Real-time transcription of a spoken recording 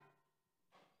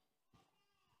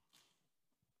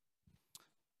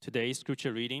Today's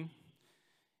scripture reading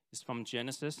is from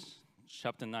Genesis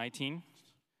chapter 19,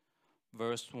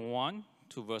 verse 1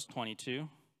 to verse 22.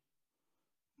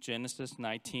 Genesis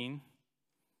 19,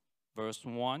 verse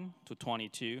 1 to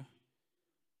 22.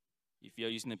 If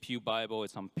you're using the Pew Bible,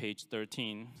 it's on page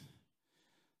 13.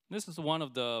 This is one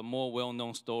of the more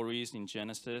well-known stories in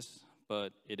Genesis,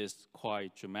 but it is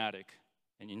quite dramatic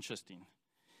and interesting.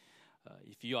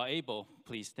 If you are able,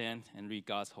 please stand and read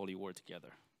God's holy word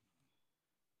together.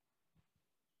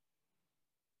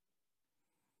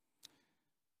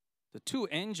 The two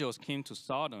angels came to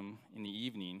Sodom in the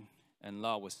evening, and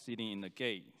Lot was sitting in the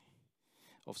gate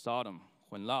of Sodom.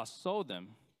 When Lot saw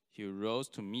them, he arose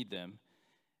to meet them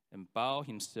and bowed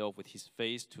himself with his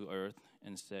face to earth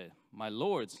and said, "My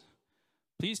lords,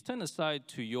 please turn aside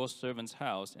to your servant's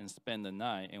house and spend the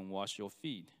night and wash your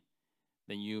feet.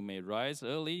 Then you may rise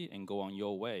early and go on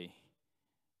your way."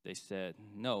 They said,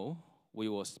 "No, we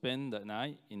will spend the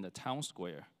night in the town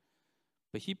square."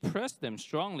 But he pressed them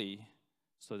strongly,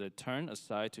 so they turned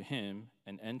aside to him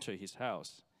and entered his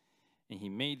house. And he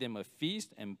made them a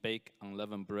feast and baked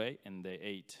unleavened bread, and they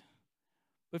ate.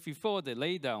 But before they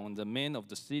lay down, the men of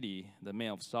the city, the men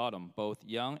of Sodom, both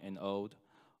young and old,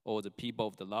 all the people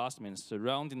of the last man,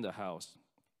 surrounding the house.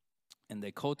 And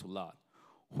they called to Lot,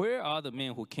 "Where are the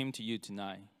men who came to you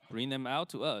tonight? Bring them out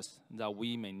to us, that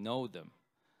we may know them."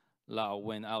 Lot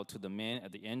went out to the men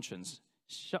at the entrance,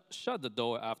 shut the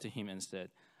door after him, and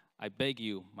said, "I beg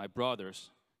you, my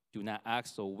brothers, do not act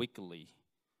so wickedly.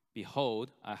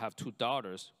 Behold, I have two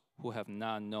daughters who have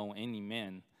not known any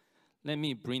man. Let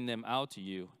me bring them out to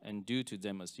you, and do to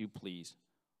them as you please.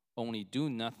 Only do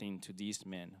nothing to these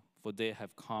men, for they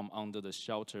have come under the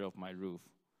shelter of my roof."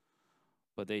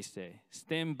 But they say,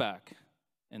 "Stand back."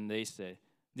 And they say,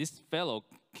 "This fellow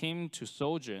came to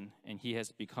sojourn, and he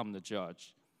has become the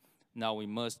judge. Now we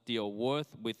must deal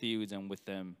worse with you than with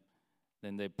them."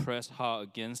 Then they pressed hard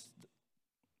against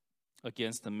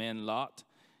the man Lot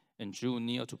and drew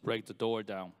near to break the door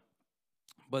down.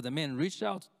 But the men reached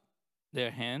out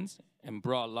their hands and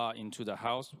brought Lot into the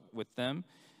house with them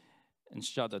and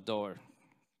shut the door.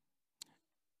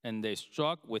 And they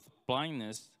struck with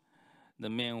blindness the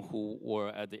men who were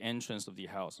at the entrance of the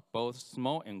house, both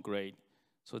small and great,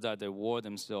 so that they wore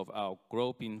themselves out,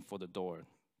 groping for the door.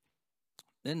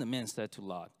 Then the men said to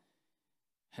Lot,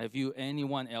 "Have you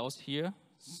anyone else here,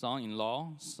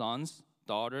 son-in-law, sons,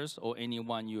 daughters, or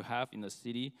anyone you have in the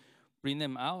city? Bring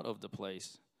them out of the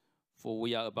place, for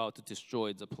we are about to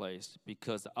destroy the place,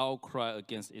 because the outcry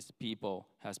against its people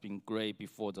has been great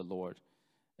before the Lord,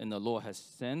 and the Lord has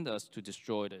sent us to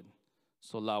destroy it."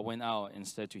 So Lot went out and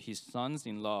said to his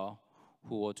sons-in-law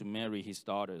who were to marry his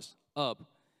daughters, "Up,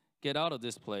 get out of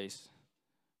this place,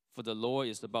 for the Lord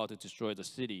is about to destroy the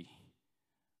city."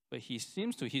 But he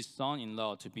seems to his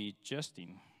son-in-law to be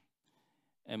jesting.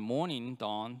 And morning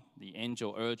dawned, the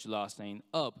angel urged Lot, saying,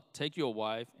 "Up, take your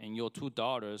wife and your two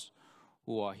daughters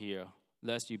who are here,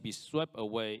 lest you be swept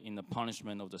away in the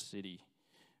punishment of the city."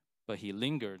 But he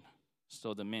lingered.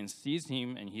 So the men seized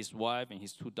him and his wife and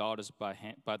his two daughters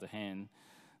by the hand.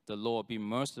 "The Lord be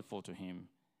merciful to him."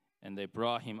 And they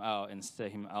brought him out and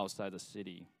set him outside the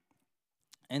city.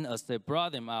 And as they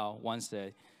brought them out, one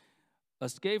said,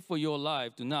 "Escape for your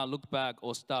life. Do not look back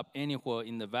or stop anywhere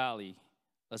in the valley.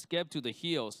 Escape to the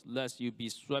hills, lest you be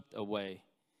swept away."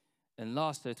 And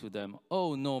Lot said to them,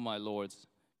 "Oh, no, my lords.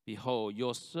 Behold,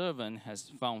 your servant has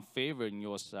found favor in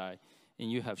your sight, and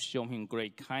you have shown him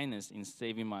great kindness in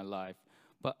saving my life.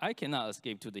 But I cannot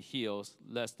escape to the hills,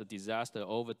 lest the disaster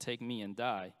overtake me and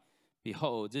die.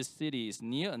 Behold, this city is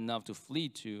near enough to flee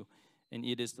to, and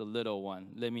it is the little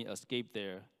one. Let me escape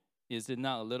there. Is it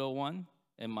not a little one?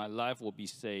 And my life will be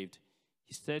saved."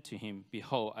 He said to him,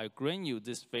 "Behold, I grant you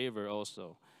this favor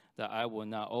also, that I will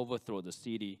not overthrow the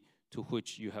city to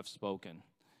which you have spoken.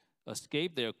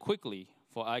 Escape there quickly,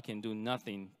 for I can do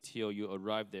nothing till you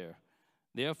arrive there."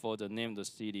 Therefore, the name of the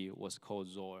city was called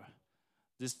Zoar.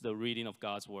 This is the reading of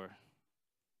God's word.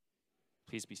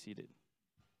 Please be seated.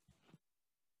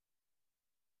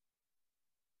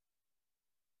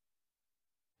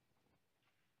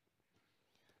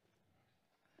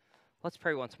 Let's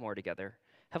pray once more together.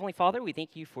 Heavenly Father, we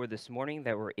thank you for this morning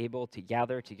that we're able to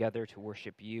gather together to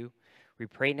worship you. We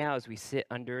pray now as we sit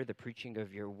under the preaching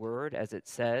of your word, as it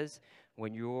says,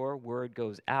 when your word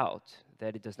goes out,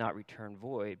 that it does not return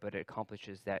void, but it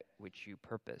accomplishes that which you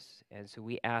purpose. And so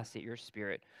we ask that your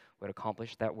Spirit would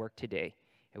accomplish that work today.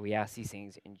 And we ask these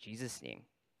things in Jesus' name.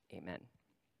 Amen.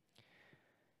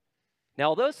 Now,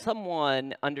 although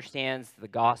someone understands the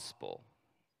gospel,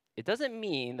 it doesn't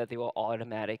mean that they will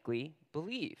automatically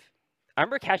believe. I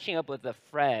remember catching up with a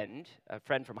friend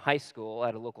from high school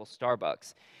at a local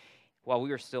Starbucks while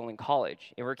we were still in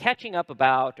college, and we were catching up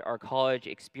about our college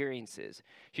experiences.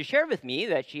 She shared with me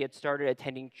that she had started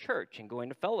attending church and going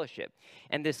to fellowship,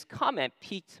 and this comment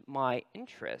piqued my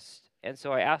interest, and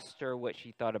so I asked her what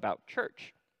she thought about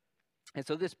church. And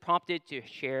so this prompted to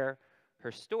share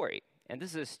her story, and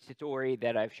this is a story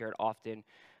that I've shared often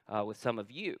with some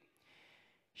of you.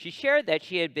 She shared that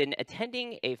she had been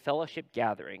attending a fellowship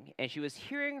gathering, and she was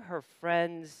hearing her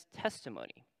friend's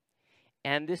testimony.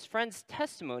 And this friend's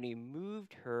testimony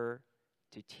moved her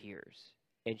to tears,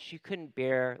 and she couldn't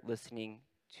bear listening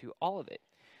to all of it.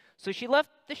 So she left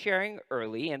the sharing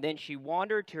early, and then she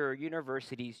wandered to her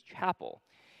university's chapel.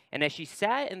 And as she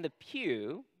sat in the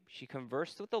pew, she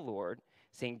conversed with the Lord,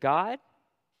 saying, God,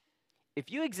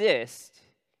 if you exist,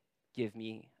 give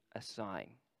me a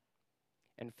sign.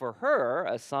 And for her,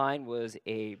 a sign was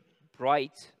a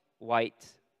bright white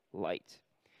light.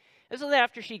 And so then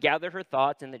after she gathered her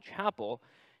thoughts in the chapel,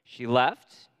 she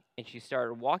left and she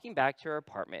started walking back to her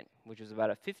apartment, which was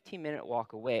about a 15-minute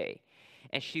walk away.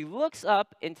 And she looks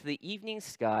up into the evening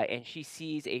sky and she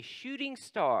sees a shooting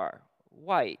star,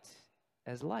 white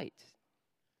as light.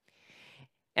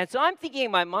 And so I'm thinking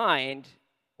in my mind,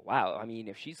 wow, I mean,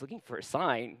 if she's looking for a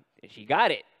sign, she got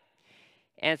it.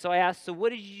 And so I asked, so what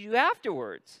did you do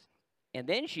afterwards? And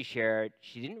then she shared,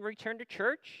 she didn't return to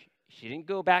church. She didn't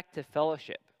go back to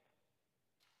fellowship.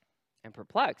 And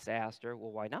perplexed, I asked her,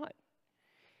 well, why not?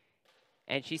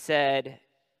 And she said,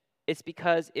 it's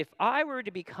because if I were to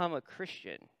become a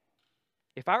Christian,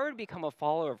 if I were to become a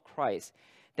follower of Christ,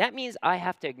 that means I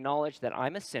have to acknowledge that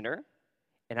I'm a sinner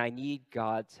and I need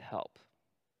God's help.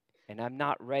 And I'm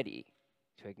not ready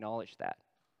to acknowledge that.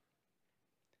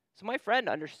 So my friend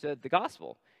understood the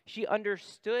gospel. She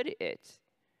understood it,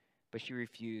 but she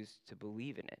refused to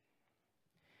believe in it.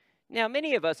 Now,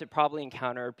 many of us have probably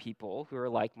encountered people who are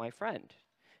like my friend.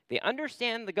 They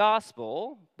understand the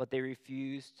gospel, but they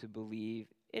refuse to believe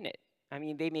in it. I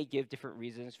mean, they may give different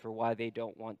reasons for why they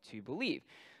don't want to believe.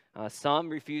 Some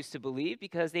refuse to believe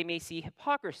because they may see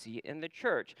hypocrisy in the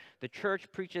church. The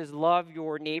church preaches love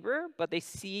your neighbor, but they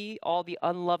see all the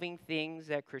unloving things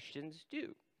that Christians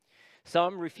do.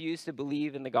 Some refuse to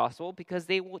believe in the gospel because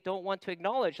they don't want to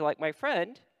acknowledge, like my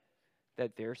friend,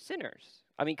 that they're sinners.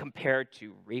 I mean, compared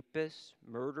to rapists,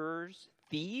 murderers,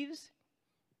 thieves,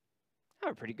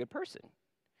 I'm a pretty good person.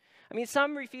 I mean,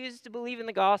 some refuse to believe in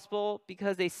the gospel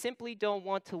because they simply don't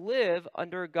want to live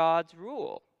under God's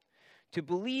rule. To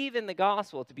believe in the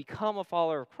gospel, to become a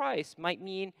follower of Christ, might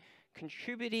mean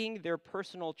contributing their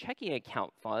personal checking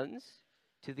account funds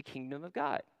to the kingdom of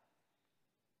God.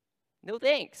 No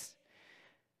thanks.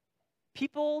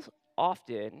 People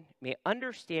often may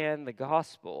understand the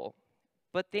gospel,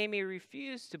 but they may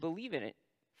refuse to believe in it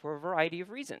for a variety of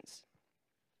reasons.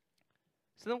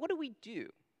 So then what do we do?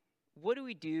 What do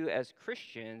we do as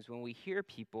Christians when we hear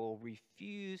people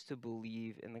refuse to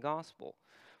believe in the gospel?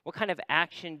 What kind of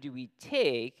action do we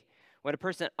take when a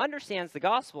person understands the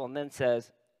gospel and then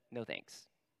says, no thanks?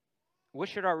 What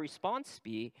should our response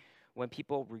be when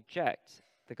people reject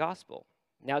the gospel?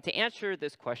 Now, to answer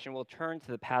this question, we'll turn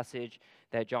to the passage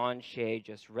that John Shea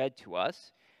just read to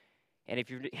us. And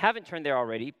if you haven't turned there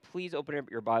already, please open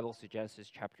up your Bibles to Genesis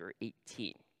chapter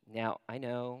 18. Now, I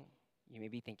know you may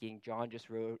be thinking John just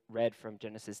read from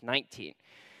Genesis 19.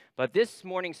 But this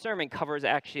morning's sermon covers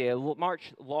actually a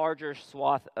much larger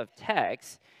swath of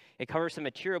text. It covers some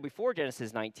material before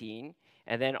Genesis 19,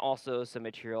 and then also some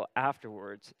material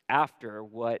afterwards, after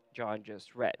what John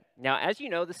just read. Now, as you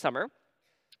know, this summer,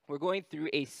 we're going through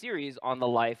a series on the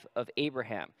life of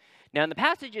Abraham. Now, in the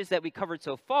passages that we covered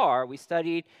so far, we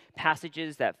studied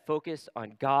passages that focused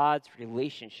on God's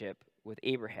relationship with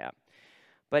Abraham.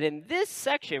 But in this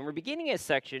section, we're beginning a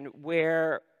section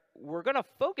where we're going to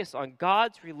focus on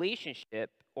God's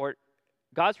relationship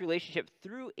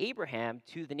through Abraham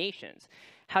to the nations.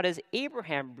 How does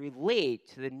Abraham relate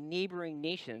to the neighboring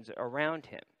nations around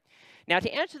him? Now,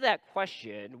 to answer that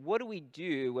question, what do we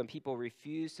do when people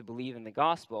refuse to believe in the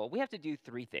gospel? We have to do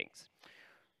three things.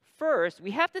 First, we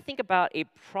have to think about a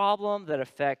problem that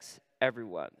affects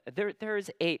everyone. There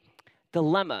is a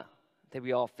dilemma that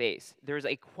we all face. There's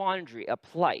a quandary, a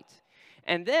plight.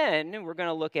 And then we're going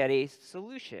to look at a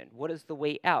solution. What is the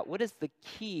way out? What is the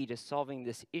key to solving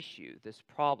this issue, this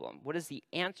problem? What is the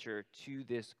answer to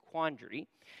this quandary?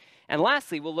 And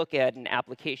lastly, we'll look at an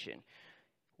application.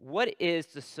 What is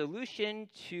the solution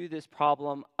to this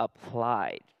problem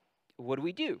applied? What do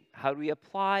we do? How do we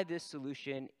apply this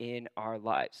solution in our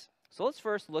lives? So let's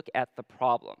first look at the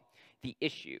problem, the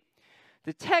issue.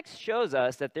 The text shows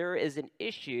us that there is an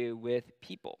issue with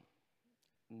people.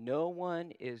 no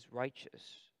one is righteous,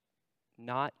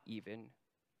 not even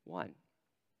one.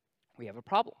 We have a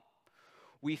problem.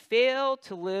 We fail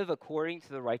to live according to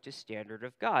the righteous standard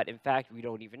of God. In fact, we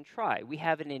don't even try. We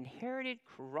have an inherited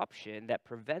corruption that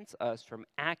prevents us from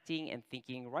acting and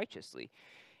thinking righteously.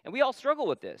 And we all struggle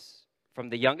with this, from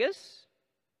the youngest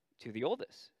to the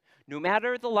oldest. No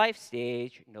matter the life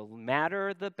stage, no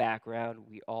matter the background,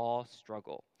 we all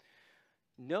struggle.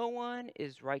 No one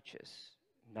is righteous,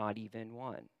 not even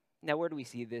one. Now, where do we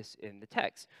see this in the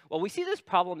text? Well, we see this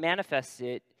problem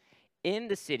manifested in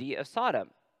the city of Sodom.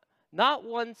 Not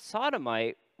one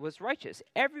Sodomite was righteous.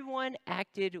 Everyone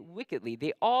acted wickedly.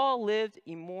 They all lived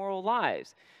immoral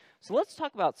lives. So let's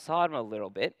talk about Sodom a little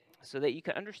bit so that you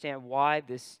can understand why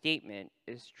this statement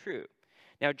is true.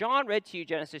 Now, John read to you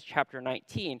Genesis chapter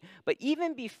 19, but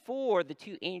even before the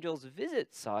two angels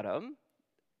visit Sodom,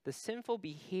 the sinful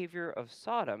behavior of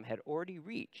Sodom had already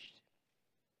reached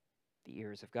the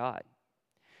ears of God.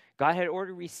 God had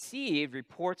already received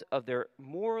reports of their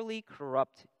morally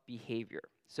corrupt behavior.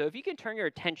 So if you can turn your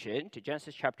attention to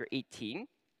Genesis chapter 18,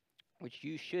 which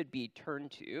you should be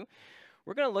turned to,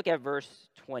 we're going to look at verse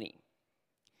 20.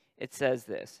 It says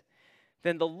this,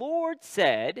 "Then the Lord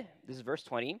said," this is verse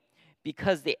 20,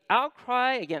 "because the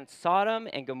outcry against Sodom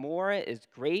and Gomorrah is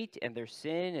great and their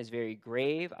sin is very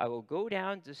grave, I will go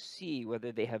down to see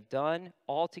whether they have done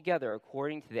altogether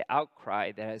according to the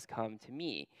outcry that has come to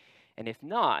me. And if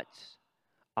not,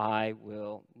 I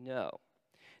will know."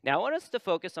 Now, I want us to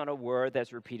focus on a word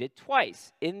that's repeated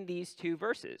twice in these two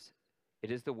verses.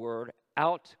 It is the word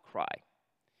outcry.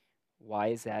 Why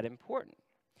is that important?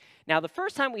 Now, the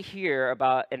first time we hear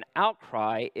about an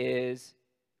outcry is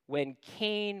when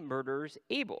Cain murders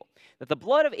Abel. That the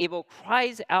blood of Abel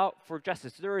cries out for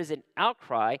justice. There is an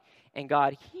outcry, and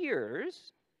God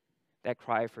hears that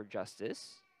cry for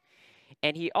justice.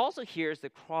 And he also hears the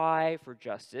cry for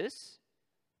justice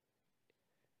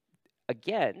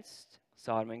against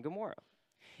Sodom and Gomorrah.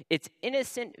 Its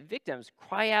innocent victims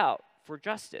cry out for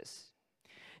justice.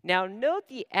 Now, note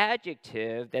the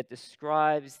adjective that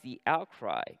describes the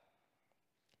outcry.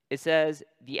 It says,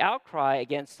 the outcry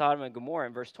against Sodom and Gomorrah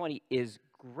in verse 20 is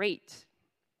great.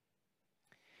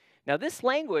 Now, this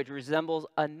language resembles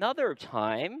another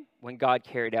time when God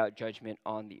carried out judgment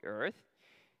on the earth.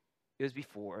 It was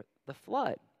before the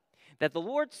flood. That the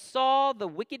Lord saw the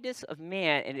wickedness of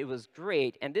man, and it was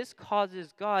great, and this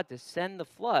causes God to send the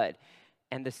flood.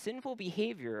 And the sinful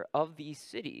behavior of these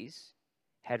cities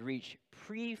had reached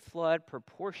pre-flood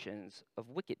proportions of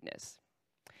wickedness.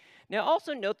 Now,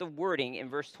 also note the wording in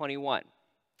verse 21.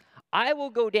 I will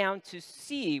go down to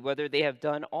see whether they have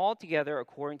done altogether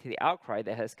according to the outcry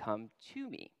that has come to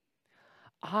me.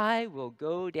 I will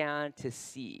go down to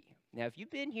see. Now, if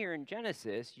you've been here in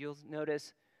Genesis, you'll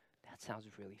notice that sounds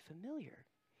really familiar.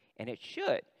 And it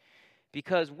should.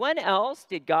 Because when else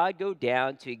did God go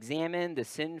down to examine the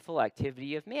sinful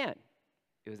activity of man?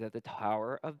 It was at the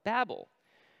Tower of Babel.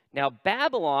 Now,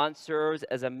 Babylon serves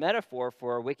as a metaphor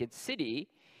for a wicked city,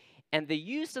 and the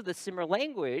use of the similar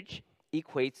language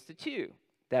equates the two.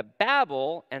 That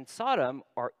Babel and Sodom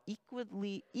are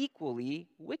equally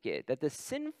wicked. That the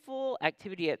sinful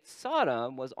activity at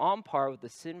Sodom was on par with the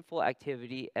sinful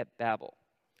activity at Babel.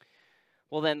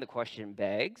 Well, then the question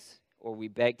begs, or we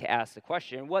beg to ask the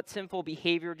question, what sinful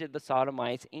behavior did the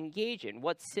Sodomites engage in?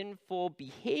 What sinful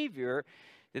behavior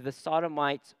did the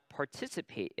Sodomites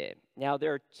participate in? Now,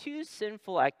 there are two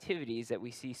sinful activities that we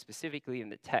see specifically in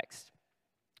the text.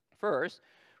 First,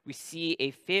 we see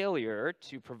a failure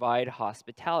to provide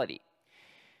hospitality.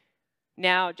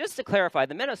 Now, just to clarify,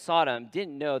 the men of Sodom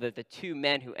didn't know that the two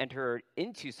men who entered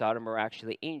into Sodom were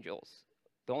actually angels.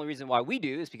 The only reason why we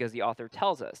do is because the author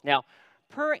tells us. Now,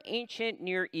 per ancient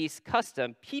Near East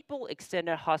custom, people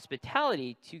extended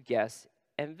hospitality to guests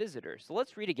and visitors. So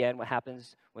let's read again what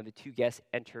happens when the two guests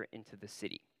enter into the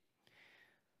city.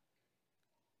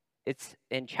 It's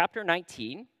in chapter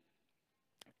 19,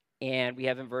 and we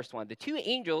have in verse 1, the two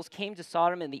angels came to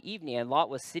Sodom in the evening, and Lot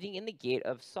was sitting in the gate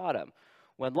of Sodom.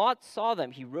 When Lot saw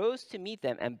them, he rose to meet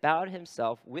them and bowed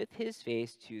himself with his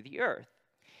face to the earth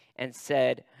and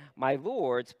said, my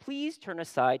lords, please turn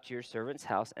aside to your servant's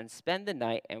house and spend the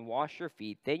night and wash your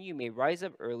feet. Then you may rise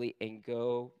up early and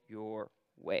go your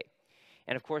way.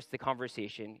 And of course, the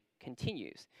conversation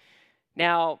continues.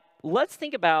 Now, let's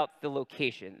think about the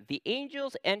location. The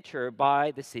angels enter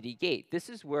by the city gate. This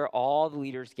is where all the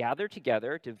leaders gather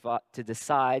together to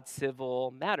decide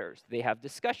civil matters. They have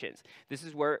discussions. This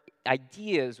is where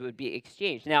ideas would be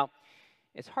exchanged. Now,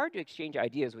 it's hard to exchange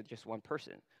ideas with just one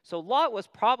person. So Lot was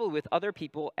probably with other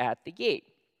people at the gate.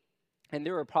 And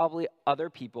there were probably other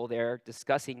people there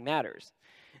discussing matters.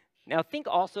 Now think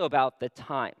also about the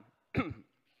time.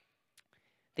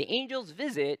 The angels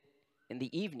visit in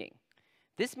the evening.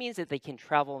 This means that they can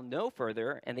travel no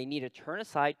further and they need to turn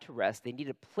aside to rest. They need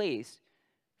a place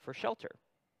for shelter.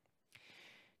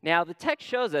 Now, the text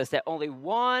shows us that only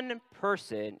one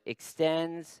person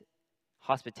extends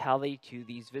hospitality to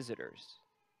these visitors.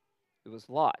 It was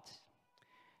Lot.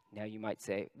 Now, you might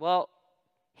say, well,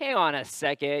 hang on a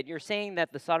second. You're saying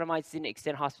that the Sodomites didn't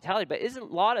extend hospitality, but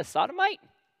isn't Lot a Sodomite?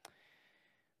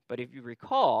 But if you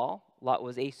recall, Lot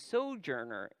was a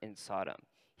sojourner in Sodom.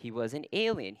 He was an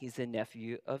alien. He's the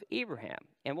nephew of Abraham.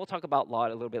 And we'll talk about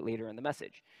Lot a little bit later in the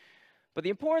message. But the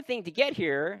important thing to get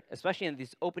here, especially in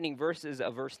these opening verses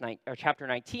of chapter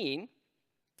 19,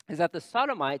 is that the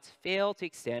Sodomites failed to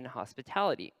extend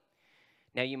hospitality.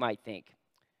 Now you might think,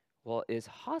 well, is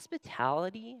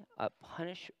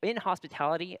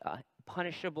inhospitality a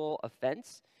punishable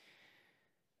offense?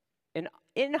 An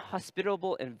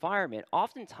inhospitable environment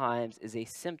oftentimes is a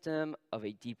symptom of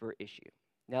a deeper issue.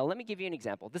 Now, let me give you an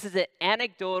example. This is an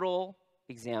anecdotal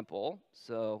example,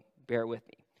 so bear with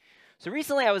me. So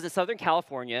recently, I was in Southern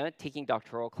California taking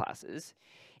doctoral classes,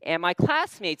 and my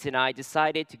classmates and I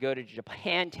decided to go to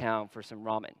Japantown for some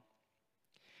ramen.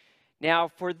 Now,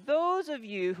 for those of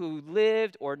you who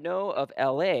lived or know of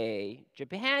LA,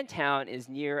 Japantown is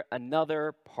near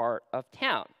another part of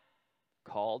town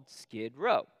called Skid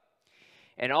Row.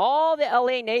 And all the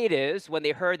LA natives, when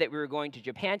they heard that we were going to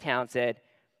Japantown, said,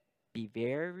 be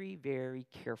very, very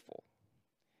careful,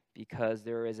 because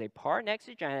there is a part next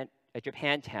to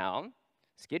Japantown,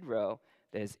 Skid Row,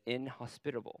 that is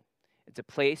inhospitable. It's a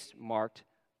place marked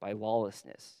by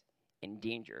lawlessness and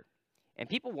danger. And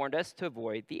people warned us to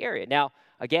avoid the area. Now,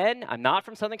 again, I'm not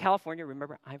from Southern California.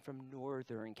 Remember, I'm from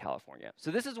Northern California.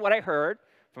 So this is what I heard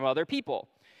from other people.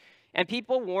 And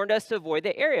people warned us to avoid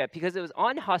the area because it was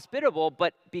unhospitable,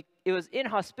 but it was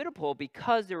inhospitable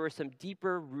because there were some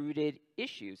deeper-rooted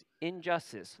issues,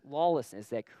 injustice, lawlessness,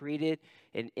 that created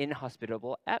an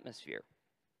inhospitable atmosphere.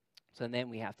 So then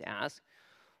we have to ask,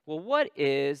 well, what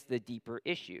is the deeper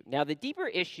issue? Now, the deeper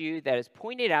issue that is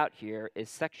pointed out here is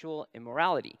sexual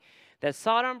immorality, that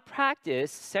Sodom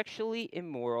practiced sexually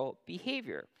immoral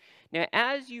behavior. Now,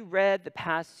 as you read the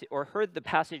passage or heard the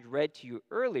passage read to you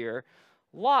earlier,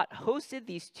 Lot hosted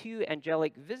these two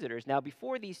angelic visitors. Now,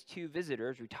 before these two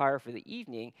visitors retire for the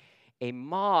evening, a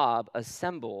mob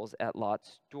assembles at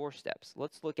Lot's doorsteps.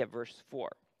 Let's look at verse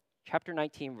 4. Chapter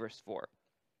 19, verse 4.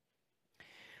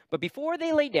 But before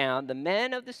they lay down, the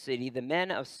men of the city, the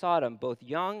men of Sodom, both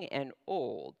young and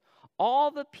old,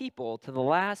 all the people to the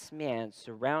last man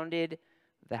surrounded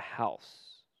the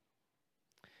house.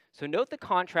 So note the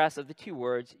contrast of the two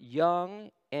words,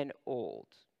 young and old.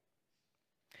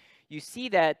 You see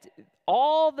that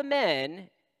all the men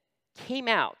came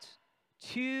out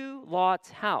to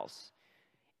Lot's house.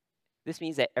 This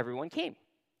means that everyone came.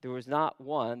 There was not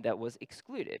one that was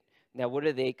excluded. Now, what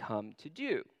did they come to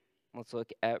do? Let's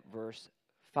look at verse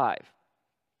 5.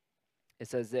 It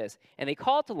says this, and they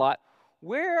called to Lot,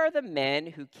 where are the men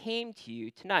who came to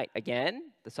you tonight?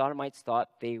 Again, the Sodomites thought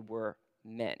they were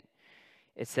men.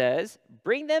 It says,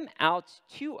 bring them out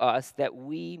to us that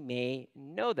we may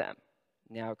know them.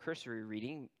 Now, cursory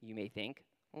reading, you may think,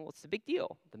 well, what's the big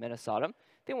deal? The men of Sodom,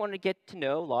 they wanted to get to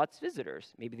know Lot's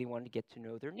visitors. Maybe they wanted to get to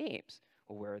know their names.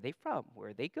 Well, where are they from?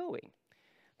 Where are they going?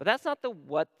 But that's not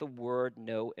what the word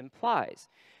know implies.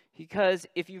 Because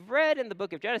if you've read in the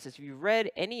book of Genesis, if you've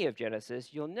read any of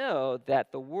Genesis, you'll know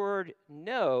that the word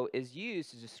know is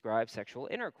used to describe sexual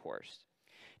intercourse.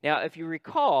 Now, if you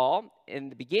recall, in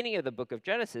the beginning of the book of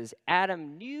Genesis,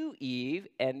 Adam knew Eve,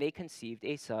 and they conceived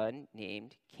a son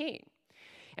named Cain.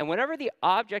 And whenever the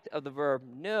object of the verb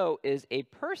know is a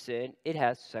person, it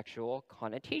has sexual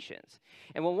connotations.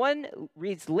 And when one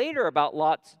reads later about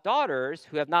Lot's daughters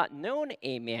who have not known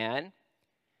a man,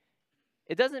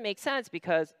 it doesn't make sense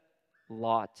because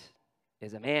Lot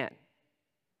is a man.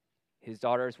 His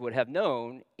daughters would have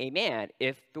known a man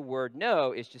if the word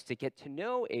know is just to get to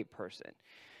know a person.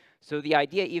 So the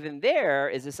idea even there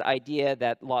is this idea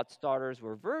that Lot's daughters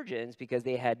were virgins because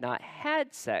they had not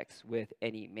had sex with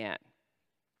any man.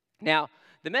 Now,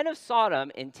 the men of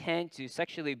Sodom intend to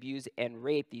sexually abuse and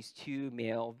rape these two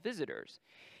male visitors.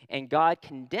 And God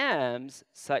condemns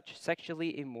such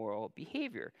sexually immoral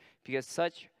behavior because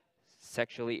such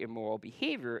sexually immoral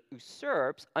behavior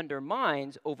usurps,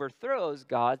 undermines, overthrows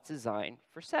God's design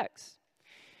for sex.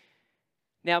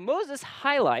 Now, Moses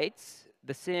highlights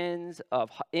the sins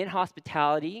of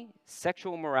inhospitality,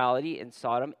 sexual immorality in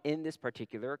Sodom in this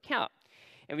particular account.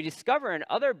 And we discover in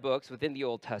other books within the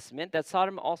Old Testament that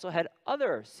Sodom also had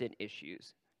other sin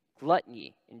issues,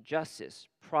 gluttony, injustice,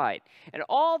 pride. And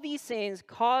all these things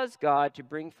cause God to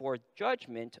bring forth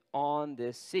judgment on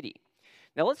this city.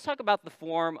 Now let's talk about the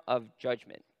form of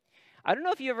judgment. I don't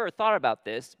know if you ever thought about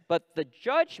this, but the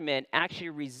judgment actually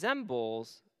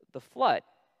resembles the flood.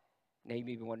 Now you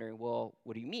may be wondering, well,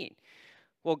 what do you mean?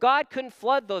 Well, God couldn't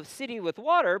flood the city with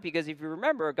water because if you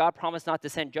remember, God promised not to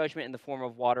send judgment in the form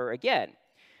of water again.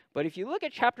 But if you look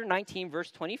at chapter 19,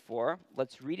 verse 24,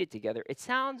 let's read it together. It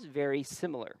sounds very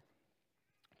similar.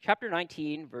 Chapter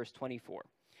 19, verse 24.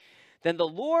 Then the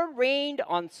Lord rained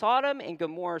on Sodom and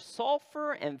Gomorrah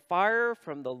sulfur and fire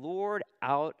from the Lord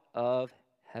out of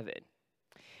heaven.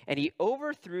 And he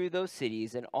overthrew those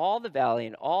cities and all the valley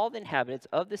and all the inhabitants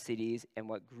of the cities and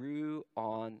what grew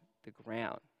on the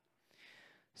ground.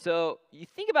 So you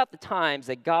think about the times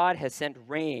that God has sent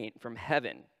rain from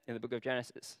heaven in the book of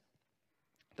Genesis.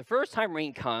 The first time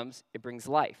rain comes, it brings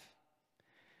life.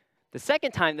 The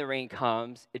second time the rain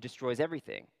comes, it destroys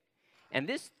everything. And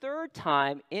this third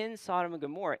time in Sodom and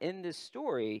Gomorrah, in this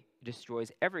story, it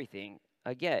destroys everything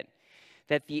again.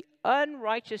 That the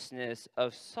unrighteousness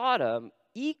of Sodom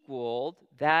equaled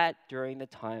that during the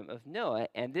time of Noah,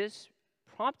 and this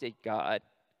prompted God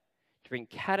to bring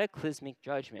cataclysmic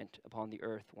judgment upon the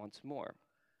earth once more.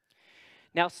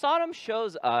 Now, Sodom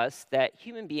shows us that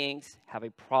human beings have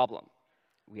a problem.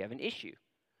 We have an issue.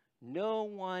 No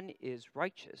one is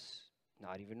righteous,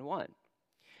 not even one.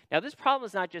 Now, this problem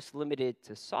is not just limited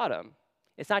to Sodom.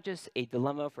 It's not just a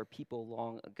dilemma for people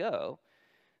long ago.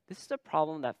 This is a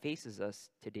problem that faces us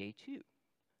today, too.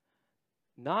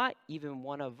 Not even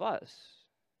one of us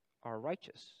are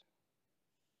righteous.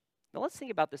 Now let's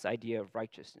think about this idea of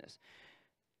righteousness.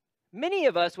 Many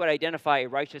of us would identify a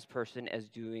righteous person as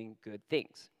doing good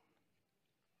things.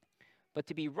 But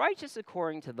to be righteous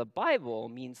according to the Bible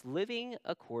means living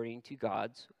according to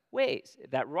God's ways.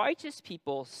 That righteous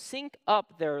people sync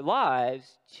up their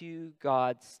lives to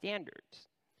God's standards.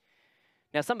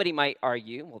 Now somebody might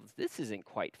argue, well, this isn't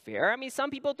quite fair. I mean,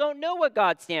 some people don't know what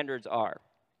God's standards are.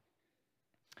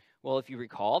 Well, if you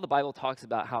recall, the Bible talks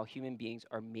about how human beings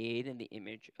are made in the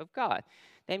image of God.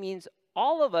 That means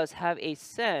all of us have a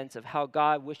sense of how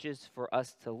God wishes for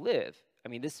us to live. I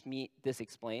mean, this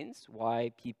explains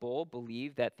why people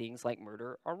believe that things like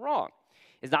murder are wrong.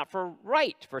 It's not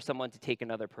right for someone to take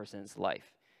another person's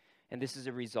life. And this is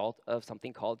a result of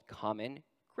something called common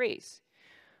grace.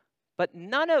 But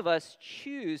none of us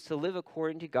choose to live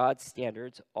according to God's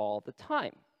standards all the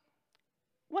time.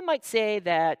 One might say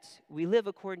that we live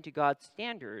according to God's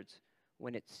standards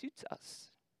when it suits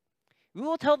us. We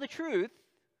will tell the truth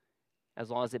as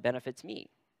long as it benefits me.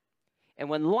 And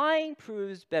when lying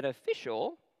proves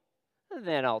beneficial,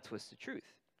 then I'll twist the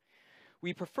truth.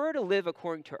 We prefer to live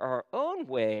according to our own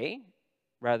way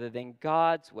rather than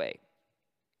God's way.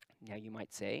 Now you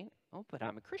might say, oh, but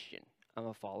I'm a Christian. I'm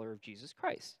a follower of Jesus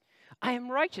Christ. I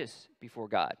am righteous before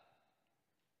God.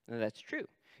 And that's true.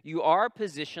 You are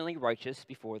positionally righteous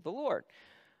before the Lord.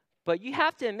 But you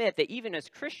have to admit that even as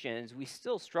Christians, we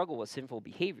still struggle with sinful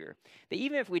behavior. That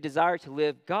even if we desire to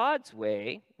live God's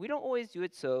way, we don't always do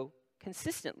it so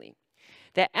consistently.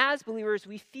 That as believers,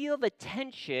 we feel the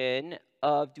tension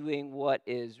of doing what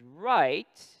is right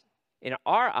in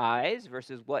our eyes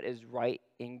versus what is right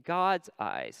in God's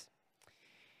eyes.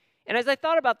 And as I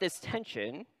thought about this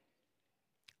tension,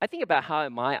 I think about how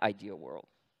in my ideal world,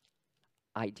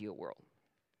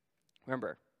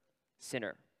 remember,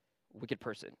 sinner, wicked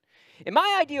person. In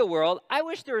my ideal world, I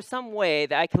wish there was some way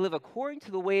that I could live according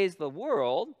to the ways of the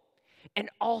world and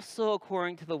also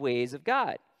according to the ways of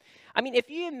God. I mean, if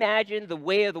you imagine the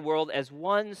way of the world as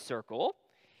one circle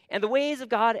and the ways of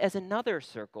God as another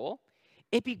circle,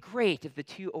 it'd be great if the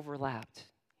two overlapped.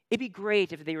 It'd be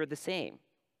great if they were the same.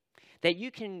 That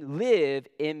you can live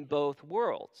in both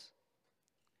worlds.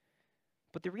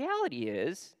 But the reality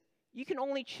is, you can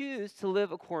only choose to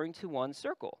live according to one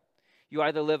circle. You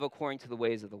either live according to the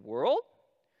ways of the world,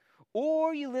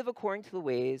 or you live according to the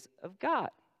ways of God.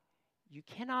 You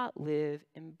cannot live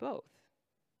in both.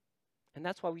 And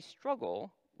that's why we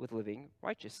struggle with living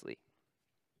righteously.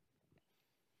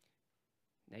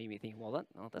 Now you may think, well,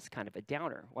 that's kind of a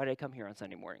downer. Why did I come here on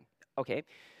Sunday morning? Okay,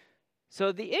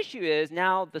 so the issue is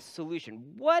now the solution.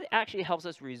 What actually helps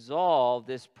us resolve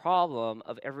this problem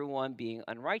of everyone being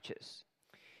unrighteous?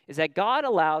 Is that God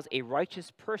allows a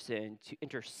righteous person to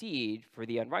intercede for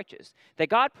the unrighteous. That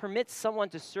God permits someone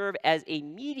to serve as a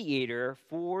mediator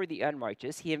for the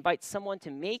unrighteous. He invites someone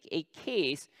to make a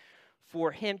case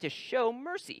for him to show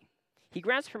mercy. He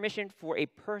grants permission for a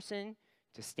person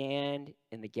to stand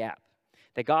in the gap.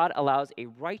 That God allows a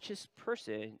righteous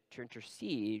person to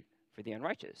intercede for the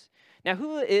unrighteous. Now,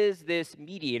 who is this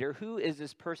mediator? Who is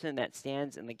this person that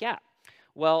stands in the gap?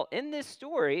 Well, in this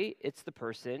story, it's the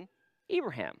person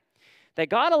Abraham. That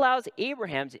God allows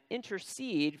Abraham to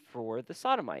intercede for the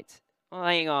Sodomites. Well,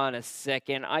 hang on a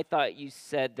second. I thought you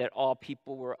said that all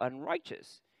people were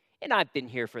unrighteous. And I've been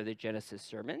here for the Genesis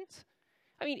sermons.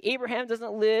 I mean, Abraham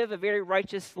doesn't live a very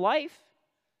righteous life.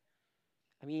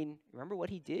 I mean, remember what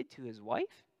he did to his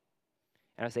wife?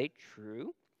 And I say,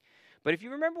 true. But if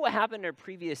you remember what happened in a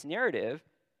previous narrative,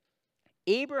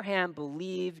 Abraham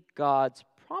believed God's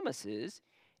promises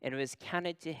and it was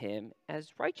counted to him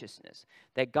as righteousness.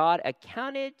 That God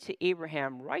accounted to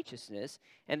Abraham righteousness,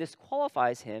 and this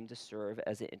qualifies him to serve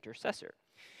as an intercessor.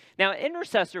 Now, an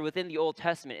intercessor within the Old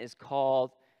Testament is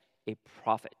called a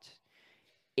prophet.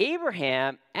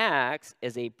 Abraham acts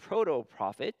as a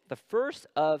proto-prophet, the first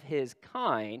of his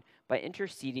kind, by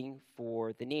interceding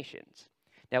for the nations.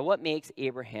 Now, what makes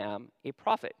Abraham a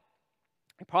prophet?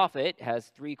 A prophet has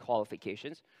three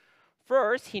qualifications.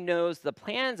 First, he knows the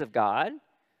plans of God.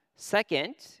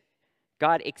 Second,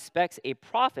 God expects a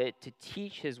prophet to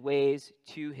teach his ways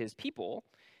to his people.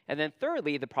 And then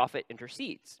thirdly, the prophet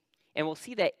intercedes. And we'll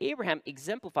see that Abraham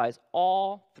exemplifies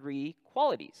all three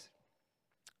qualities.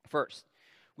 First,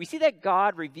 we see that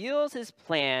God reveals his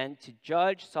plan to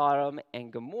judge Sodom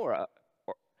and Gomorrah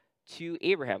to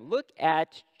Abraham. Look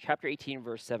at chapter 18,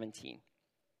 verse 17.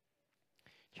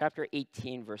 Chapter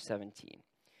 18, verse 17.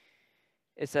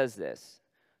 It says this,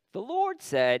 "The Lord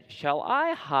said, 'Shall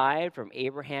I hide from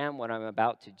Abraham what I'm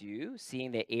about to do,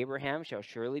 seeing that Abraham shall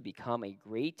surely become a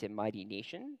great and mighty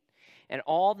nation, and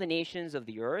all the nations of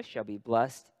the earth shall be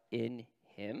blessed in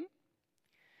him?'"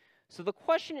 So the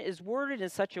question is worded in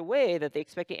such a way that the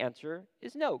expected answer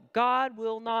is no. God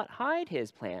will not hide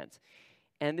his plans.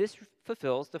 And this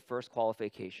fulfills the first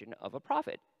qualification of a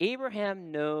prophet.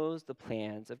 Abraham knows the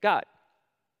plans of God.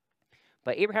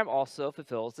 But Abraham also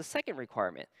fulfills the second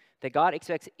requirement, that God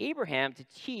expects Abraham to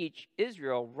teach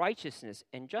Israel righteousness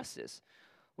and justice.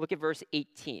 Look at verse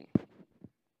 18.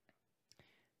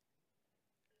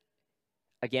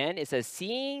 Again, it says,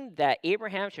 "Seeing that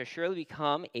Abraham shall surely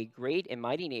become a great and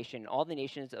mighty nation, and all the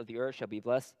nations of the earth shall be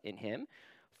blessed in him.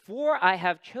 For I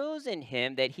have chosen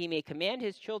him that he may command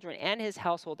his children and his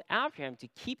household after him to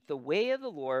keep the way of the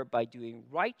Lord by doing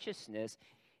righteousness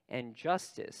and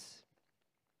justice,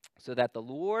 so that the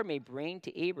Lord may bring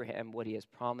to Abraham what he has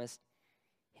promised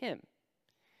him."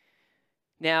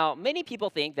 Now, many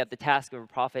people think that the task of a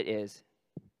prophet is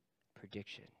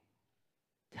prediction,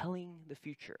 telling the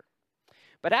future.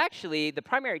 But actually, the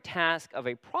primary task of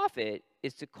a prophet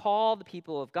is to call the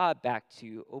people of God back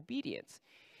to obedience.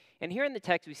 And here in the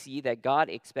text, we see that God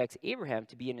expects Abraham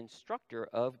to be an instructor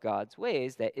of God's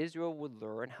ways, that Israel would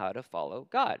learn how to follow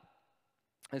God.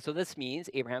 And so this means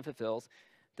Abraham fulfills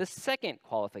the second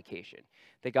qualification,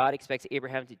 that God expects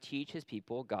Abraham to teach his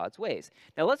people God's ways.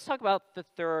 Now let's talk about the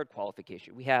third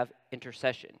qualification. We have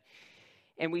intercession.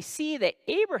 And we see that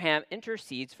Abraham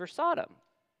intercedes for Sodom.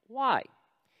 Why?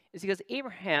 It's because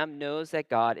Abraham knows that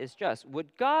God is just.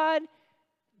 Would God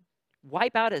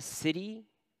wipe out a city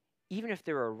even if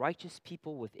there are righteous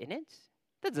people within it?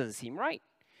 That doesn't seem right.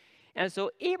 And so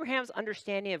Abraham's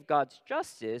understanding of God's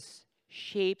justice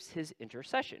shapes his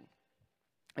intercession.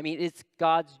 I mean, it's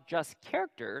God's just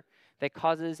character that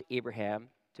causes Abraham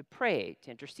to pray,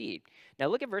 to intercede. Now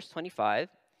look at verse 25.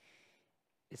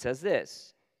 It says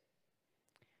this,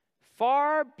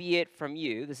 "Far be it from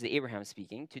you," this is Abraham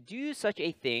speaking, "to do such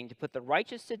a thing, to put the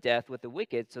righteous to death with the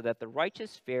wicked, so that the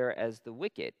righteous fare as the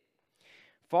wicked.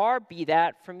 Far be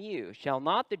that from you. Shall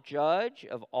not the judge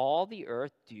of all the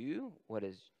earth do what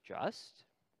is just?"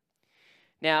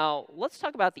 Now, let's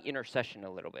talk about the intercession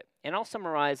a little bit. And I'll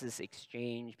summarize this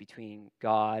exchange between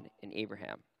God and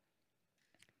Abraham.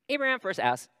 Abraham first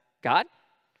asks, "God,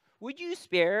 would you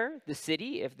spare the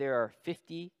city if there are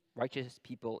 50 righteous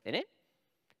people in it?"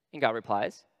 And God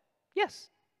replies,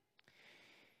 "Yes."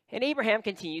 And Abraham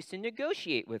continues to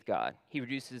negotiate with God. He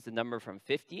reduces the number from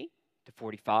 50 to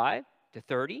 45 to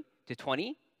 30 to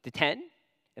 20 to 10,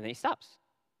 and then he stops.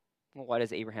 Well, why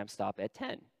does Abraham stop at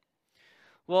 10?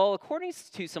 Well, according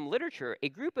to some literature, a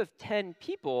group of 10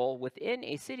 people within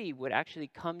a city would actually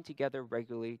come together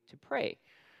regularly to pray.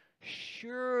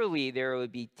 Surely there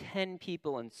would be 10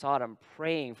 people in Sodom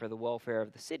praying for the welfare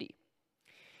of the city.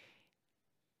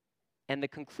 And the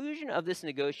conclusion of this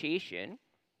negotiation,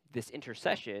 this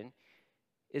intercession,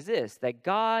 is this, that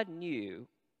God knew,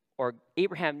 or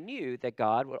Abraham knew, that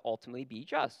God would ultimately be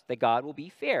just, that God will be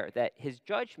fair, that his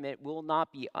judgment will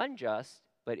not be unjust,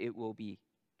 but it will be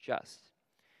just.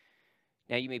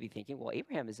 Now you may be thinking, well,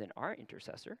 Abraham isn't our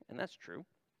intercessor, and that's true.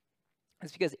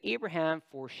 It's because Abraham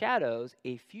foreshadows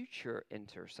a future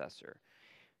intercessor,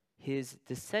 his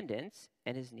descendants,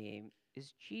 and his name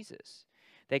is Jesus.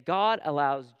 That God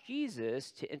allows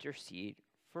Jesus to intercede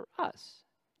for us.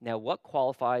 Now, what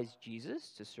qualifies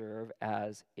Jesus to serve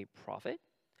as a prophet?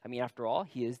 I mean, after all,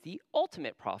 he is the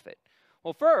ultimate prophet.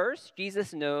 Well, first,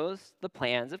 Jesus knows the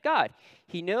plans of God.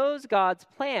 He knows God's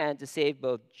plan to save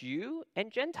both Jew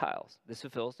and Gentiles. This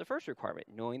fulfills the first requirement,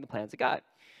 knowing the plans of God.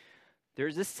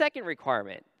 There's a second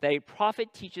requirement, that a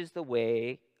prophet teaches the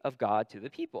way of God to the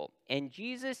people. And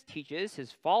Jesus teaches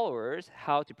his followers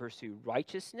how to pursue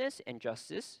righteousness and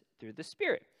justice through the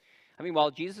Spirit. I mean,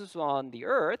 while Jesus was on the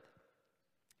earth,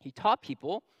 he taught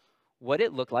people what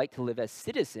it looked like to live as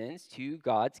citizens to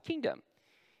God's kingdom.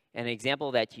 And an example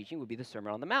of that teaching would be the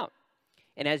Sermon on the Mount.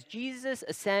 And as Jesus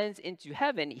ascends into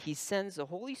heaven, he sends the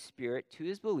Holy Spirit to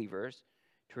his believers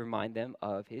to remind them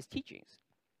of his teachings.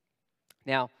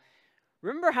 Now,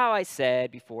 remember how I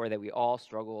said before that we all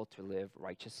struggle to live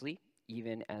righteously,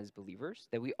 even as believers?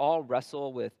 That we all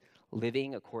wrestle with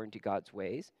living according to God's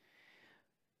ways?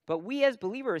 But we as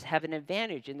believers have an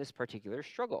advantage in this particular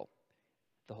struggle,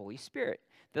 the Holy Spirit.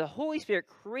 The Holy Spirit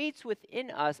creates within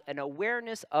us an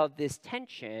awareness of this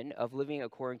tension of living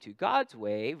according to God's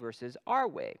way versus our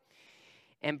way.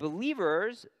 And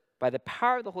believers, by the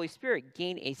power of the Holy Spirit,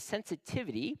 gain a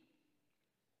sensitivity,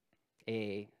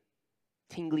 a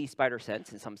tingly spider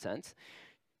sense in some sense,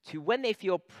 to when they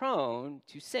feel prone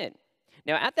to sin.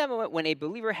 Now, at that moment, when a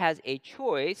believer has a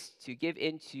choice to give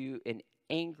into an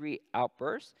angry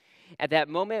outburst, at that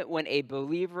moment when a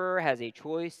believer has a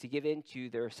choice to give in to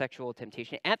their sexual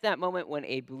temptation, at that moment when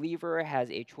a believer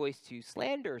has a choice to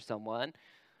slander someone,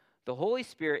 the Holy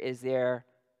Spirit is there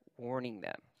warning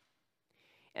them.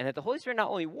 And that the Holy Spirit not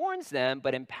only warns them,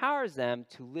 but empowers them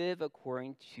to live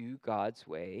according to God's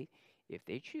way if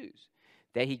they choose.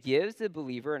 That he gives the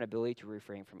believer an ability to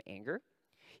refrain from anger.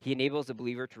 He enables the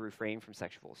believer to refrain from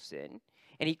sexual sin.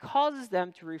 And he causes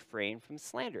them to refrain from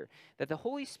slander. That the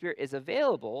Holy Spirit is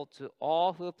available to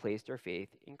all who have placed their faith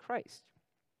in Christ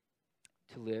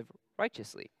to live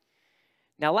righteously.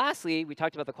 Now, lastly, we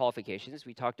talked about the qualifications.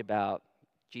 We talked about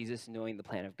Jesus knowing the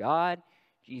plan of God,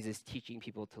 Jesus teaching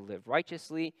people to live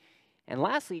righteously, and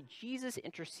lastly, Jesus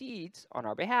intercedes on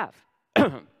our behalf.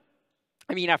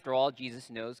 I mean, after all, Jesus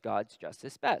knows God's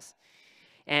justice best.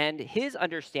 And his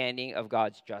understanding of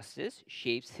God's justice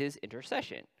shapes his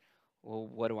intercession. Well,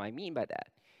 what do I mean by that?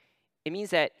 It means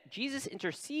that Jesus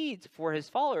intercedes for his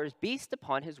followers based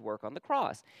upon his work on the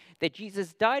cross. That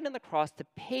Jesus died on the cross to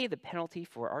pay the penalty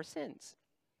for our sins.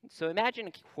 So imagine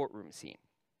a courtroom scene.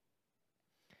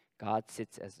 God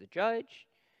sits as the judge.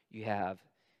 You have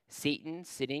Satan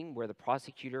sitting where the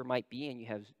prosecutor might be, and you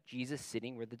have Jesus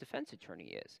sitting where the defense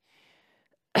attorney is.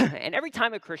 And every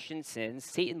time a Christian sins,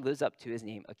 Satan lives up to his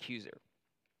name, accuser.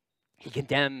 He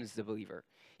condemns the believer.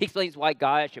 He explains why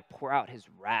God should pour out his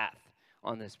wrath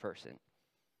on this person.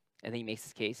 And then he makes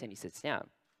his case and he sits down.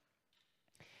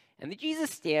 And then Jesus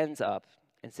stands up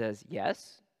and says,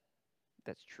 yes,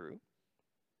 that's true.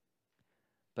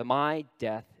 But my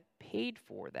death paid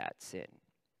for that sin.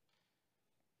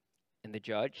 And the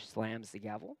judge slams the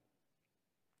gavel.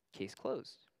 Case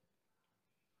closed.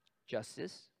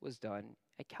 Justice was done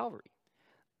at Calvary.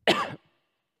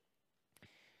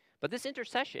 But this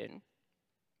intercession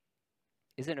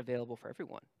isn't available for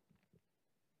everyone.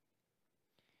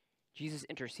 Jesus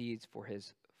intercedes for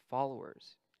his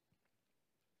followers.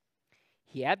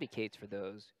 He advocates for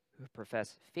those who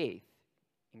profess faith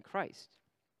in Christ.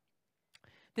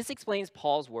 This explains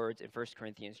Paul's words in 1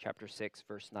 Corinthians chapter 6,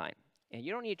 verse 9. And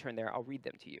you don't need to turn there, I'll read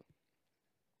them to you.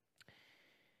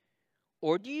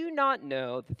 Or do you not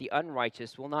know that the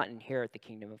unrighteous will not inherit the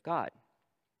kingdom of God?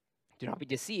 Do not be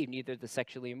deceived, neither the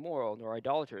sexually immoral, nor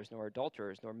idolaters, nor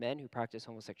adulterers, nor men who practice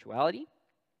homosexuality,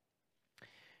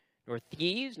 nor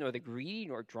thieves, nor the greedy,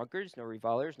 nor drunkards, nor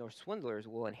revilers, nor swindlers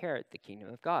will inherit the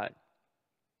kingdom of God.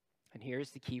 And here's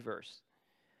the key verse.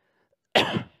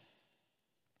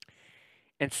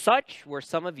 And such were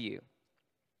some of you,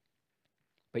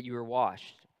 but you were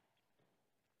washed,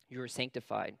 you were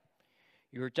sanctified,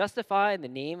 you were justified in the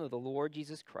name of the Lord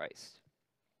Jesus Christ,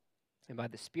 and by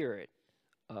the Spirit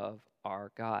of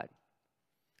our God.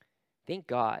 Thank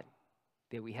God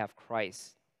that we have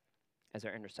Christ as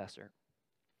our intercessor.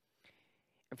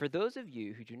 And for those of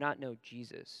you who do not know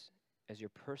Jesus as your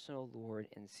personal Lord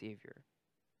and Savior,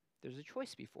 there's a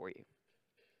choice before you.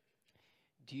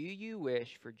 Do you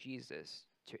wish for Jesus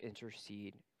to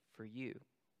intercede for you?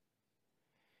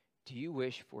 Do you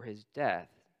wish for his death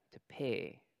to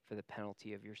pay for the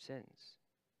penalty of your sins?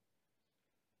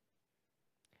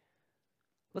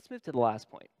 Let's move to the last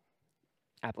point,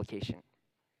 application.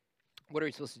 What are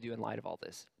we supposed to do in light of all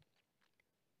this?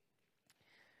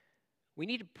 We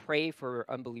need to pray for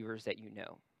unbelievers that you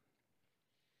know,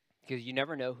 because you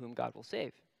never know whom God will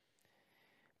save.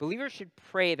 Believers should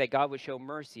pray that God would show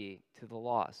mercy to the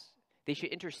lost. They should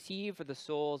intercede for the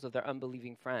souls of their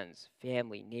unbelieving friends,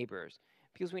 family, neighbors,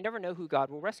 because we never know who God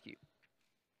will rescue.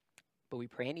 But we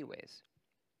pray anyways.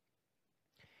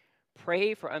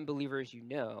 Pray for unbelievers you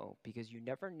know, because you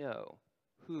never know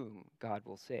whom God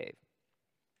will save.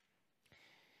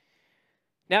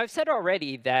 Now, I've said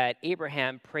already that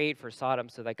Abraham prayed for Sodom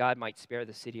so that God might spare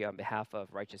the city on behalf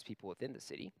of righteous people within the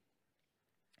city.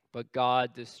 But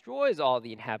God destroys all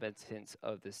the inhabitants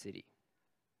of the city.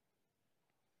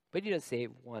 But he does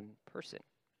save one person,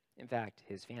 in fact,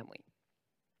 his family.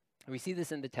 And we see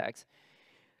this in the text,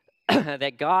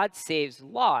 that God saves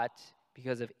Lot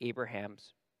because of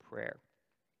Abraham's prayer.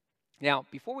 Now,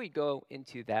 before we go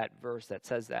into that verse that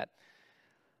says that,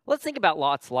 let's think about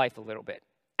Lot's life a little bit.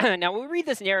 Now, when we read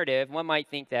this narrative, one might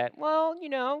think that, well,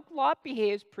 Lot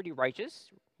behaves pretty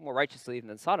righteous, more righteously than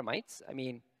the Sodomites. I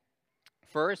mean,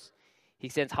 first, he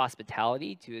sends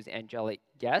hospitality to his angelic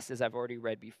guests, as I've already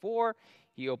read before.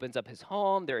 He opens up his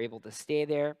home. They're able to stay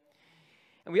there.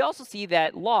 And we also see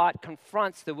that Lot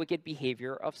confronts the wicked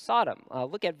behavior of Sodom.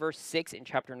 Look at verse 6 in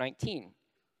chapter 19.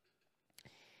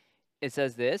 It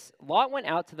says this, Lot went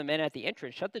out to the men at the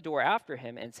entrance, shut the door after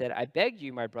him, and said, I beg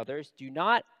you, my brothers, do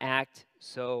not act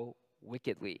so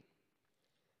wickedly.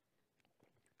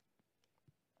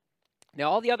 Now,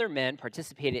 all the other men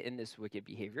participated in this wicked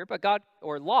behavior, but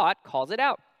Lot calls it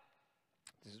out.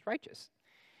 This is righteous.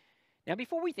 Now,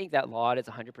 before we think that Lot is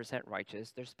 100%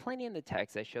 righteous, there's plenty in the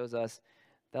text that shows us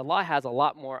that Lot has a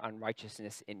lot more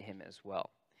unrighteousness in him as well.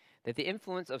 That the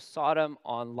influence of Sodom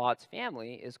on Lot's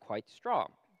family is quite strong.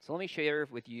 So let me share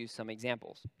with you some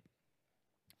examples.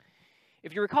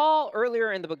 If you recall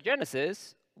earlier in the book of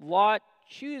Genesis, Lot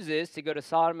chooses to go to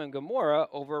Sodom and Gomorrah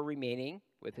over remaining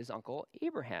with his uncle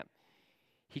Abraham.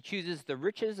 He chooses the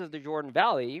riches of the Jordan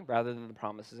Valley rather than the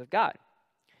promises of God.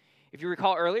 If you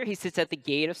recall earlier, he sits at the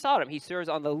gate of Sodom. He serves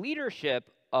on the leadership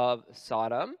of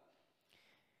Sodom,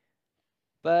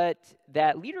 but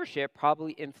that leadership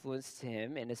probably influenced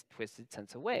him in a twisted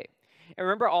sense of way. And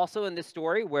remember also in this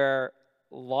story where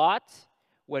Lot,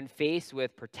 when faced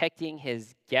with protecting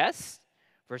his guests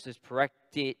versus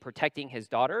protecting his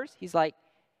daughters, he's like,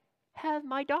 have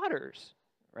my daughters,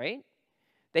 right?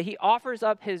 That he offers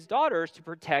up his daughters to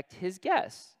protect his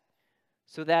guests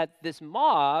so that this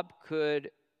mob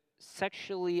could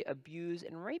sexually abuse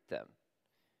and rape them.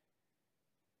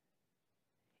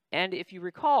 And if you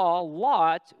recall,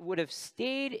 Lot would have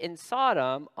stayed in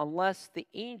Sodom unless the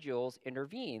angels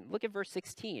intervened. Look at verse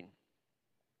 16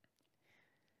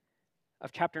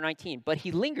 of chapter 19. But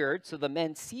he lingered, so the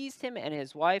men seized him and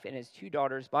his wife and his 2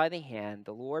 daughters by the hand,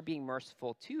 the Lord being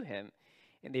merciful to him,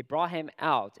 and they brought him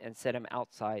out and set him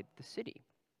outside the city.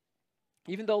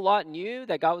 Even though Lot knew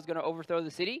that God was going to overthrow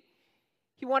the city,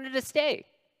 he wanted to stay.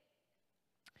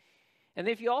 And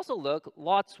if you also look,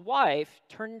 Lot's wife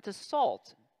turned into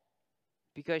salt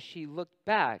because she looked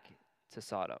back to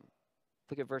Sodom.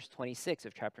 Look at verse 26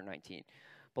 of chapter 19.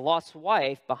 But Lot's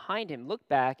wife behind him looked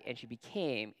back, and she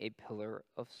became a pillar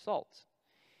of salt.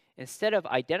 Instead of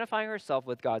identifying herself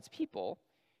with God's people,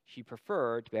 she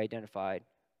preferred to be identified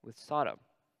with Sodom,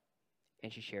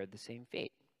 and she shared the same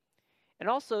fate. And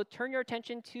also, turn your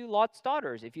attention to Lot's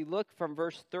daughters. If you look from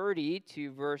verse 30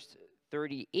 to verse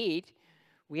 38,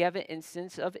 we have an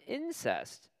instance of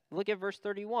incest. Look at verse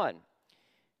 31.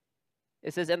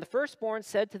 It says, and the firstborn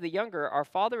said to the younger, our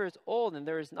father is old, and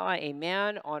there is not a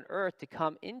man on earth to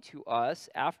come into us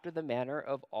after the manner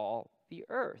of all the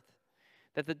earth.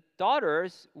 That the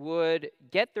daughters would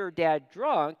get their dad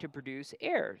drunk to produce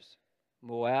heirs,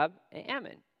 Moab and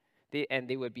Ammon. And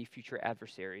they would be future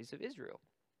adversaries of Israel.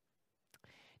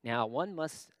 Now, one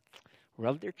must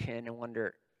rub their chin and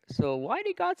wonder, so why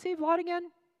did God save Lot again?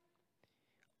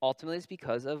 Ultimately, it's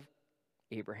because of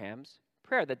Abraham's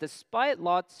prayer, that despite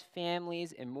Lot's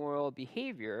family's immoral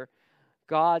behavior,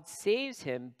 God saves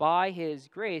him by his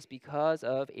grace because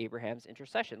of Abraham's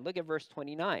intercession. Look at verse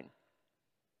 29.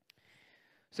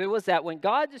 So it was that when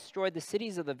God destroyed the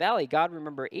cities of the valley, God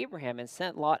remembered Abraham and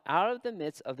sent Lot out of the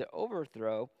midst of the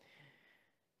overthrow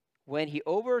when he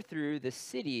overthrew the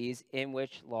cities in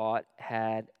which Lot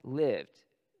had lived.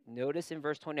 Notice in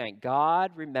verse 29,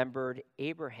 God remembered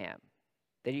Abraham,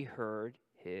 that he heard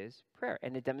his prayer.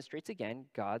 And it demonstrates again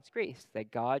God's grace,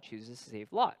 that God chooses to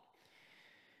save Lot.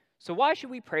 So why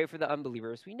should we pray for the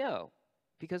unbelievers we know?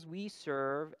 Because we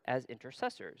serve as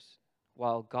intercessors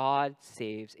while God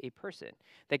saves a person.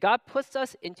 That God puts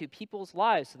us into people's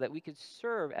lives so that we could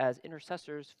serve as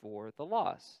intercessors for the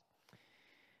lost.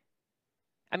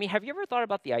 I mean, have you ever thought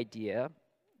about the idea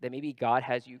that maybe God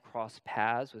has you cross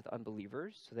paths with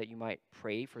unbelievers so that you might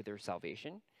pray for their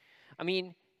salvation? I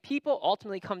mean, people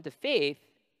ultimately come to faith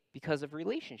because of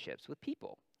relationships with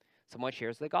people. Someone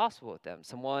shares the gospel with them.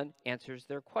 Someone answers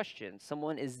their questions.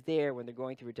 Someone is there when they're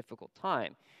going through a difficult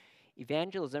time.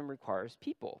 Evangelism requires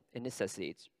people. It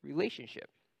necessitates relationship.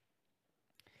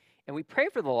 And we pray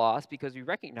for the lost because we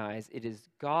recognize it is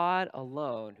God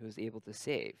alone who is able to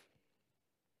save,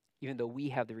 even though we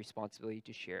have the responsibility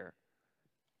to share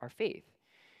our faith.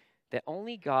 That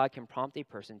only God can prompt a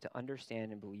person to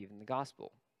understand and believe in the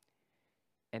gospel.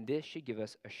 And this should give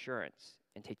us assurance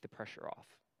and take the pressure off.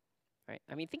 Right?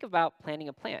 I mean, think about planting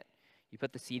a plant. You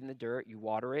put the seed in the dirt, you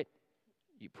water it,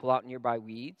 you pull out nearby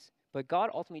weeds, but God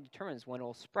ultimately determines when it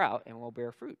will sprout and will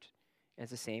bear fruit. And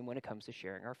it's the same when it comes to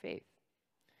sharing our faith.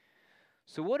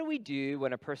 So what do we do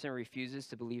when a person refuses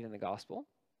to believe in the gospel?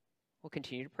 We'll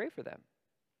continue to pray for them.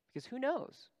 Because who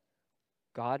knows?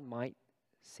 God might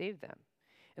save them.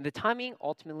 And the timing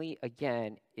ultimately,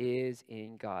 again, is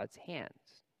in God's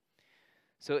hands.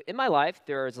 So in my life,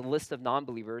 there is a list of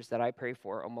non-believers that I pray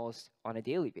for almost on a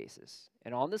daily basis.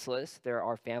 And on this list, there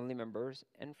are family members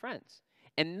and friends.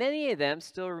 And many of them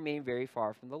still remain very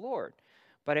far from the Lord.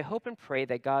 But I hope and pray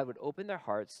that God would open their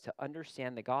hearts to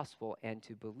understand the gospel and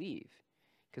to believe.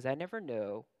 Because I never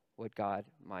know what God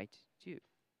might do.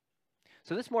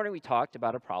 So this morning we talked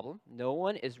about a problem. No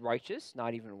one is righteous,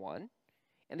 not even one.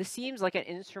 And this seems like an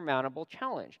insurmountable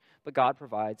challenge, but God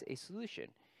provides a solution.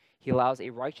 He allows a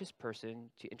righteous person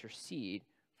to intercede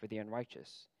for the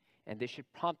unrighteous. And this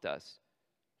should prompt us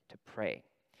to pray.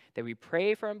 That we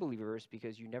pray for unbelievers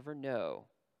because you never know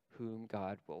whom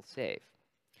God will save.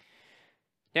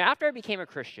 Now, after I became a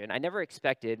Christian, I never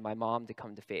expected my mom to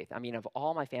come to faith. I mean, of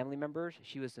all my family members,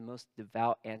 she was the most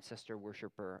devout ancestor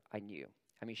worshiper I knew.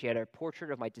 I mean, she had a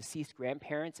portrait of my deceased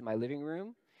grandparents in my living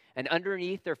room. And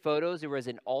underneath their photos, there was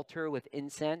an altar with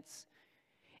incense.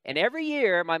 And every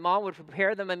year, my mom would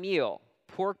prepare them a meal.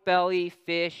 Pork belly,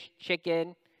 fish,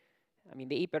 chicken. I mean,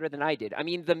 they eat better than I did. I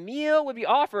mean, the meal would be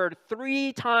offered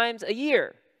 3 times a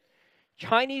year.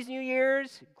 Chinese New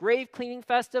Year's, grave cleaning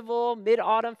festival,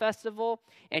 mid-autumn festival.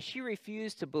 And she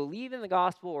refused to believe in the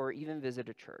gospel or even visit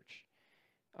a church.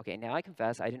 Okay, now I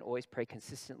confess I didn't always pray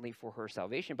consistently for her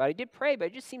salvation, but I did pray, but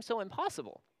it just seemed so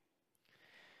impossible.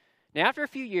 Now, after a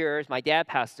few years, my dad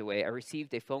passed away. I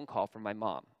received a phone call from my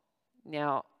mom.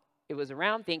 Now, it was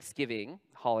around Thanksgiving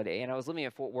holiday, and I was living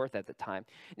in Fort Worth at the time.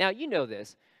 Now, you know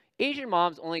this. Asian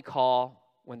moms only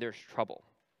call when there's trouble.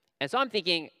 And so I'm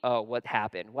thinking, oh, what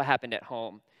happened? What happened at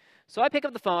home? So I pick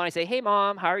up the phone. I say, hey,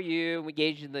 Mom, how are you? We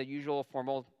engage in the usual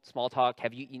formal small talk.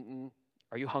 Have you eaten?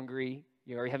 Are you hungry?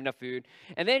 Are you having enough food?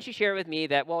 And then she shared with me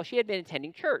that, well, she had been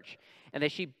attending church and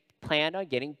that she planned on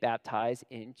getting baptized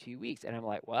in 2 weeks. And I'm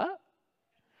like, what?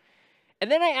 And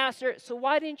then I asked her, so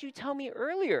why didn't you tell me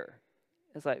earlier?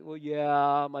 It's like, well,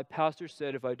 yeah, my pastor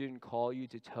said if I didn't call you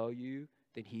to tell you,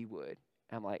 then he would.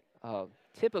 And I'm like, oh,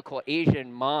 typical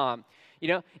Asian mom,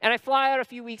 And I fly out a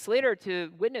few weeks later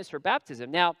to witness her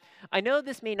baptism. Now, I know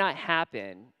this may not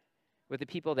happen with the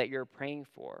people that you're praying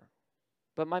for,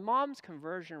 but my mom's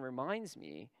conversion reminds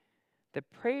me that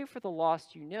pray for the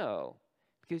lost you know,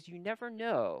 because you never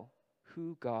know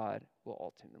who God will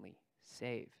ultimately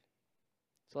save.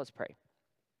 So let's pray.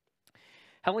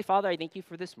 Heavenly Father, I thank you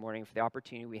for this morning, for the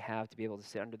opportunity we have to be able to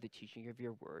sit under the teaching of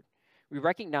your word. We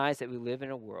recognize that we live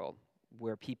in a world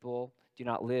where people do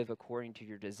not live according to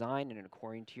your design and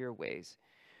according to your ways.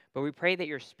 But we pray that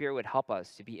your Spirit would help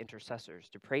us to be intercessors,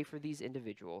 to pray for these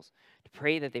individuals, to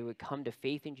pray that they would come to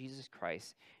faith in Jesus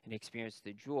Christ and experience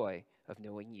the joy of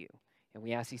knowing you. And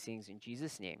we ask these things in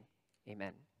Jesus' name.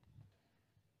 Amen.